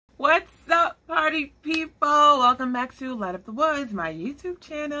What's up, party people? Welcome back to Light Up the Woods, my YouTube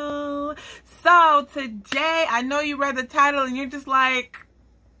channel. So today, I know you read the title and you're just like,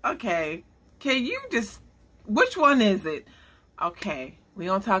 okay, can you just, which one is it? Okay, we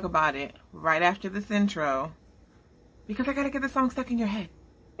gonna talk about it right after this intro because I gotta get the song stuck in your head.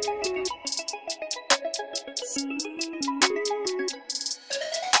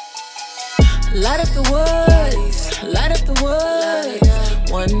 Light up the woods, light up the woods.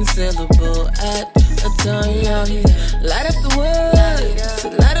 One syllable at a time. Light up the woods,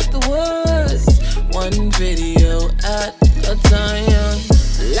 light up the woods. One video at a time.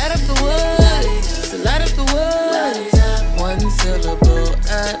 Light up the woods, light up the woods. One syllable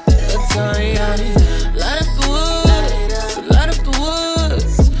at a time. Light up the woods, light up the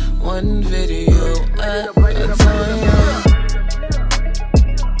woods. One video at a time.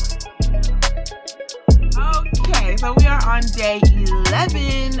 So we are on day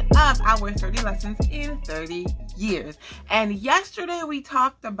 11 of our 30 lessons in 30 years. And yesterday we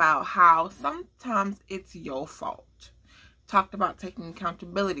talked about how sometimes it's your fault. Talked about taking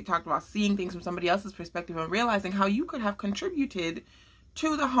accountability. Talked about seeing things from somebody else's perspective and realizing how you could have contributed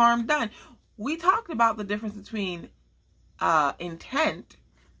to the harm done. We talked about the difference between intent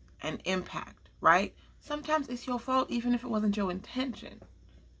and impact, right? Sometimes it's your fault even if it wasn't your intention.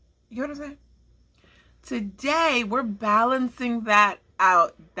 You know what I'm saying? Today, we're balancing that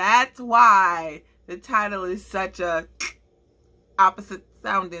out. That's why the title is such a opposite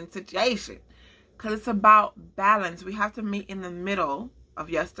sounding situation. Because it's about balance. We have to meet in the middle of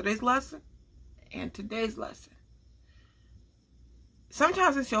yesterday's lesson and today's lesson.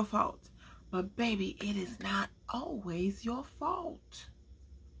 Sometimes it's your fault. But baby, it is not always your fault.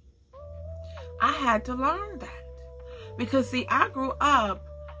 I had to learn that. Because see, I grew up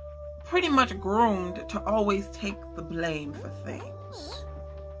pretty much groomed to always take the blame for things.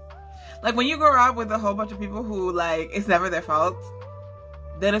 Like when you grow up with a whole bunch of people who like it's never their fault,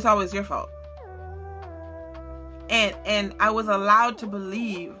 then it's always your fault. And I was allowed to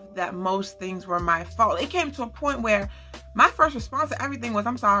believe that most things were my fault. It came to a point where my first response to everything was,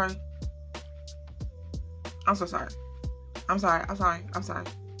 I'm sorry. I'm so sorry. I'm sorry. I'm sorry. I'm sorry.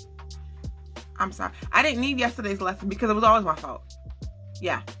 I'm sorry. I didn't need yesterday's lesson because it was always my fault.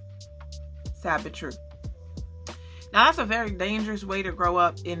 Yeah. Sad but true. Now that's a very dangerous way to grow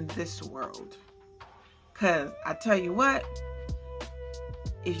up in this world. Because I tell you what,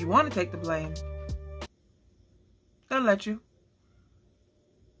 if you want to take the blame, they'll let you.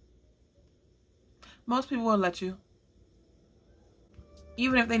 Most people will let you.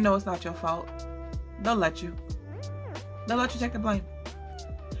 Even if they know it's not your fault, they'll let you. They'll let you take the blame.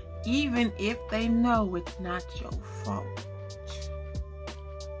 Even if they know it's not your fault.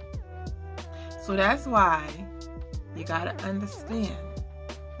 So that's why you gotta understand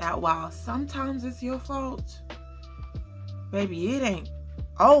that while sometimes it's your fault, baby, it ain't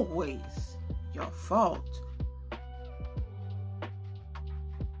always your fault.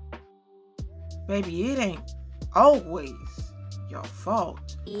 Baby, it ain't always your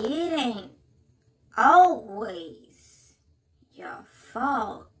fault. It ain't always your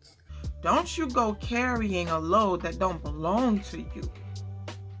fault. Don't you go carrying a load that don't belong to you.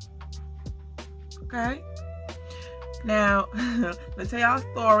 Okay? Now, let's tell y'all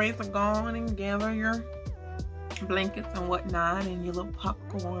a story. So go on and gather your blankets and whatnot and your little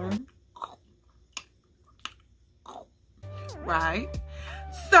popcorn. Right?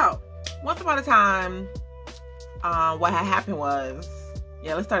 So, once upon a time, what had happened was,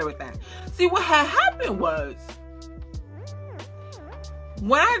 yeah, let's start with that. See, what had happened was,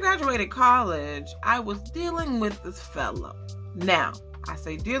 when I graduated college, I was dealing with this fellow. Now, I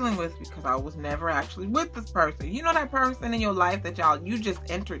say dealing with because I was never actually with this person. You know that person in your life that you just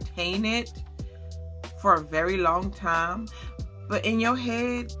entertain it for a very long time, but in your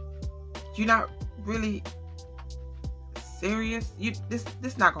head, you're not really serious.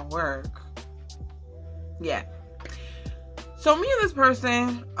 This not gonna work. Yeah. So me and this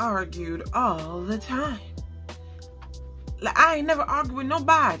person argued all the time. Like I ain't never argued with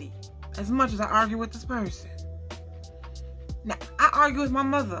nobody as much as I argue with this person. Now, I argue with my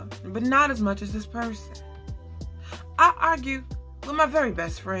mother, but not as much as this person. I argue with my very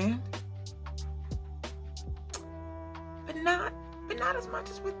best friend, but not as much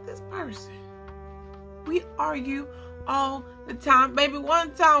as with this person. We argue all the time. Baby,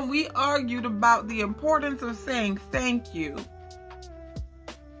 one time we argued about the importance of saying thank you.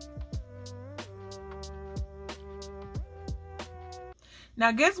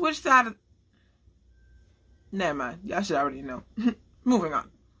 Now, guess which side of... Never mind. Y'all should already know. Moving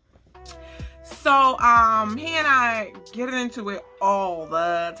on. So, he and I getting into it all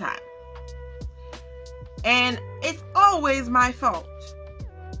the time. And it's always my fault.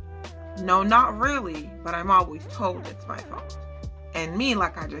 No, not really, but I'm always told it's my fault. And me,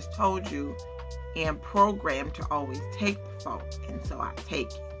 like I just told you, am programmed to always take the fault, and so I take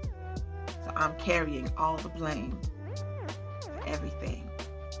it. So I'm carrying all the blame for everything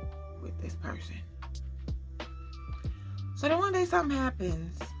with this person. So then one day something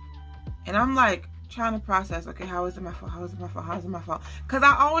happens, and I'm like trying to process, okay, how is it my fault? How is it my fault? How is it my fault? Because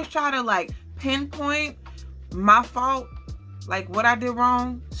I always try to like pinpoint my fault, like what I did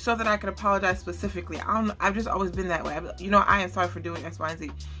wrong, so that I could apologize specifically. I've just always been that way. You know, I am sorry for doing X, Y, and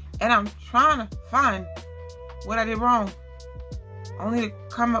Z. And I'm trying to find what I did wrong, only to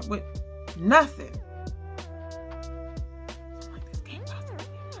come up with nothing. I'm like, this can't possibly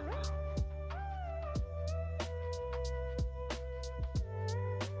be my fault.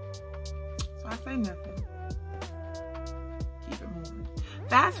 So I say nothing. Keep it moving.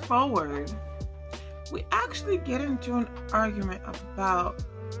 Fast forward. We actually get into an argument about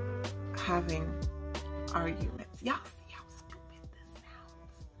having arguments. Y'all see how stupid this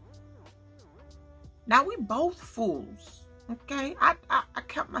sounds? Now, we both fools, okay? I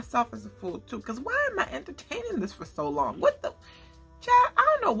kept myself as a fool, too, because why am I entertaining this for so long? What the? Chat, I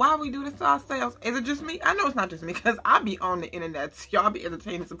don't know why we do this to ourselves. Is it just me? I know it's not just me, because I be on the internet. So y'all be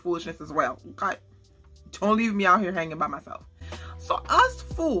entertaining some foolishness as well, okay? Don't leave me out here hanging by myself. So us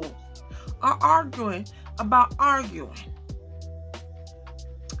fools are arguing about arguing.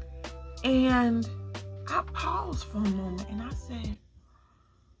 And I paused for a moment and I said,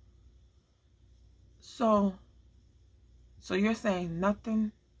 so you're saying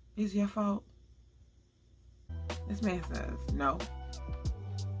nothing is your fault? This man says, no.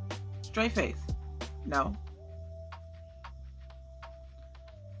 Straight face, no.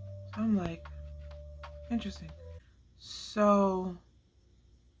 I'm like, interesting. So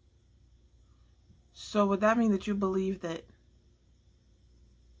would that mean that you believe that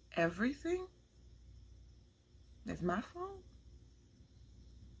everything is my fault?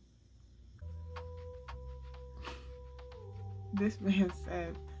 This man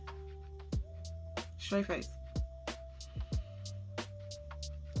said, straight face,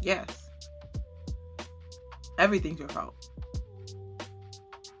 yes, everything's your fault.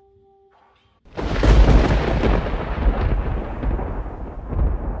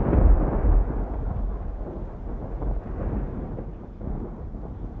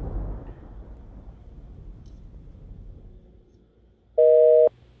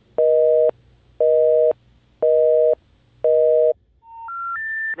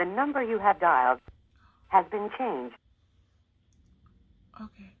 The number you have dialed has been changed.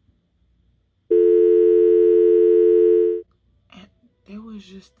 Okay. And there was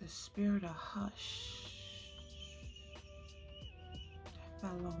just the spirit of hush that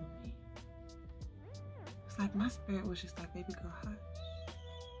fell on me. It's like my spirit was just like, baby girl, hush.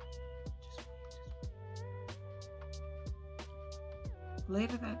 Just wait.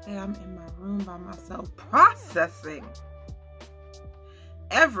 Later that day, I'm in my room by myself processing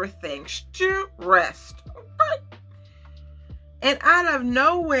everything, stressed. Okay? And out of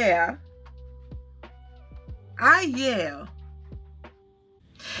nowhere, I yell,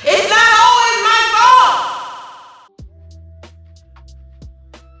 it's not always my fault!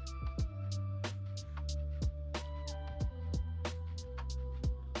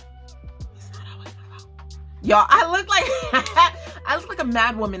 It's not always my fault. Y'all, I look like a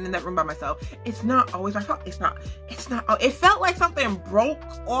mad woman in that room by myself. It's not always my fault. It's not. It felt like something broke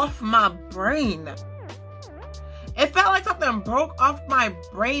off my brain. It felt like something broke off my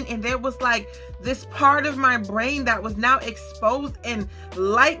brain, and there was like this part of my brain that was now exposed, and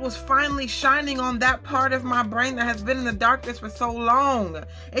light was finally shining on that part of my brain that has been in the darkness for so long.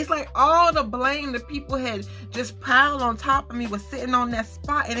 It's like all the blame that people had just piled on top of me was sitting on that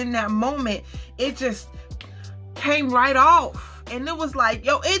spot, and in that moment, it just came right off. And it was like,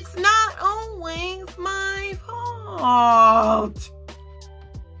 yo, it's not always my fault.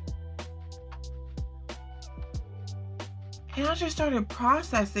 And I just started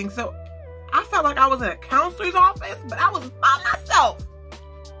processing. So I felt like I was in a counselor's office, but I was by myself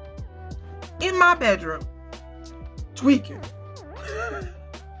in my bedroom, tweaking.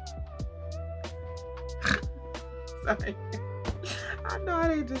 Sorry. I know I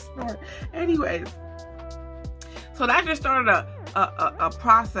didn't just snort. Anyways, so that just started a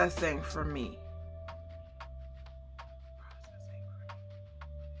processing for me.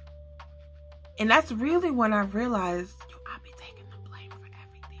 And that's really when I realized, I be taking the blame for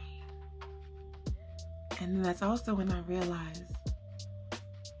everything. And then that's also when I realized,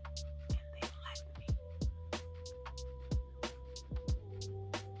 and they let me.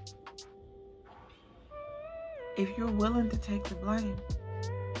 if you're willing to take the blame,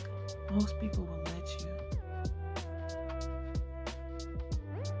 most people will let you.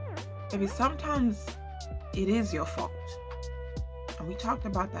 Maybe sometimes it is your fault. And we talked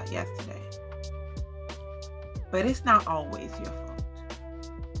about that yesterday. But it's not always your fault.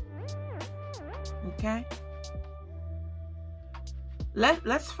 Okay?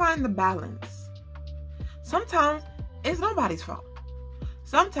 Let's find the balance. Sometimes it's nobody's fault.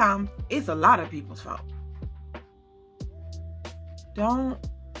 Sometimes it's a lot of people's fault. Don't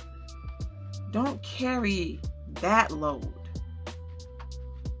carry that load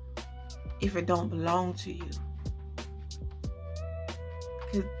if it don't belong to you.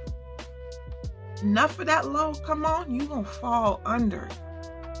 Because enough of that load come on, you gonna fall under.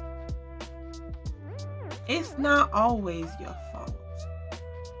 It's not always your fault.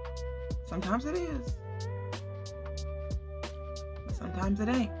 Sometimes it is. But sometimes it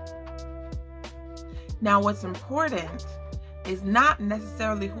ain't. Now what's important is not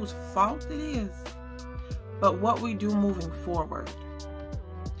necessarily whose fault it is, but what we do moving forward.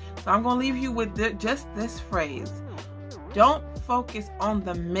 So I'm going to leave you with just this phrase. Don't focus on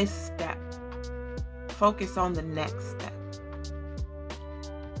the misstep. Focus on the next step.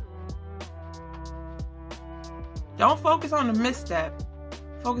 Don't focus on the misstep.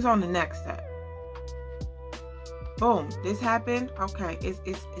 Focus on the next step. Boom, this happened. Okay,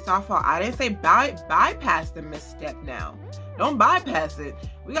 it's our fault. I didn't say bypass the misstep now. Don't bypass it.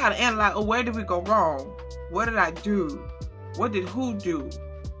 We got to analyze, oh, where did we go wrong? What did I do? What did who do?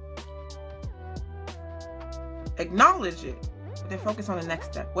 Acknowledge it, but then focus on the next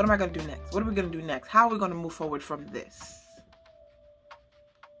step. What am I going to do next? What are we going to do next? How are we going to move forward from this?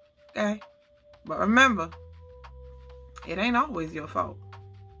 Okay? But remember, it ain't always your fault.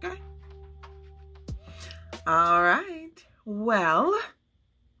 Okay? All right. Well,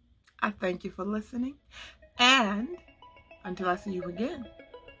 I thank you for listening. And until I see you again,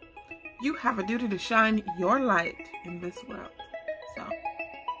 you have a duty to shine your light in this world. So,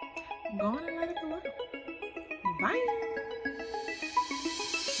 go on and light up the world. Bye.